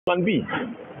Plan B.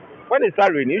 When it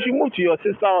starts raining, you should move to your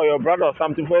sister or your brother or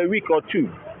something for a week or two.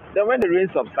 Then when the rain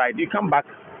subsides, you come back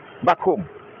home.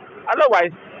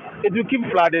 Otherwise, it will keep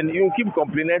flooding. You will keep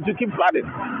complaining. It will keep flooding.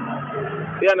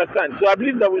 You understand? So I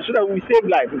believe that we save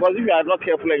life, because if you are not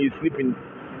careful and you sleep in,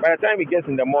 by the time it gets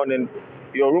in the morning,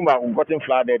 your room has gotten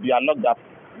flooded. You are locked up.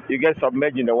 You get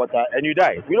submerged in the water and you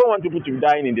die. We don't want people to be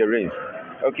dying in the rains.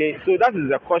 Okay, so that is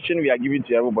the caution we are giving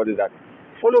to everybody, that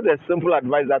follow the simple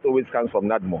advice that always comes from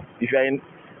NADMO. If you are in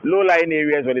low-lying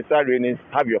areas when it starts raining,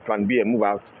 have your plan B and move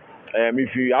out.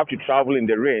 If you have to travel in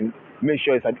the rain, make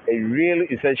sure it's a real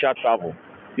essential travel.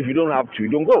 If you don't have to,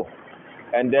 don't go.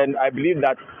 And then I believe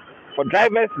that for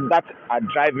drivers that are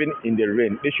driving in the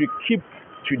rain, they should keep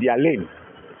to their lane.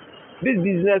 This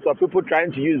business of people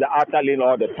trying to use the outer lane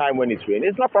all the time when it's raining,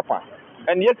 it's not proper.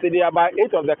 And yesterday, about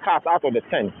 8 of the cars out of the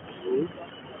 10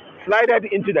 slided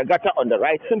into the gutter on the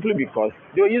right simply because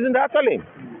they were using the outer lane.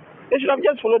 They should have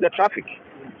just followed the traffic,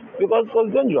 because it was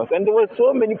dangerous. And there were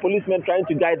so many policemen trying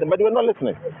to guide them, but they were not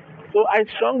listening. So I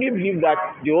strongly believe that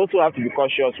they also have to be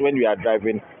cautious when we are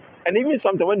driving. And even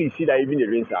sometimes when you see that even the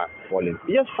rains are falling,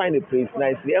 you just find a place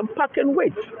nicely and park and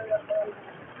wait.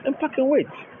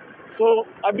 So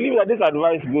I believe that this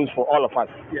advice goes for all of us.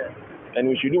 Yeah. And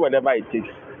we should do whatever it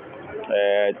takes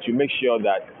to make sure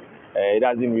that it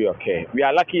doesn't reoccur. We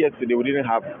are lucky yesterday we didn't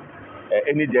have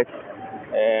any deaths.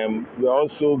 We are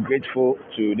also grateful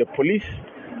to the police,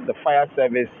 the fire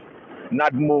service,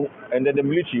 NADMO, and then the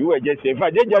military, who were just here. In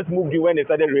fact, they just moved in when it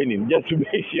started raining, just to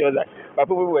make sure that, but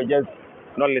people were just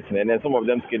not listening, and some of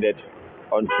them skidded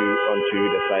onto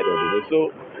the side of the road.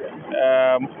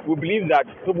 So we believe that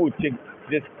people will take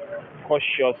this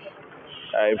cautious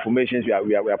information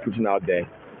we are putting out there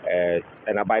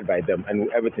and abide by them,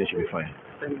 and everything should be fine.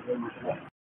 Thank you very much.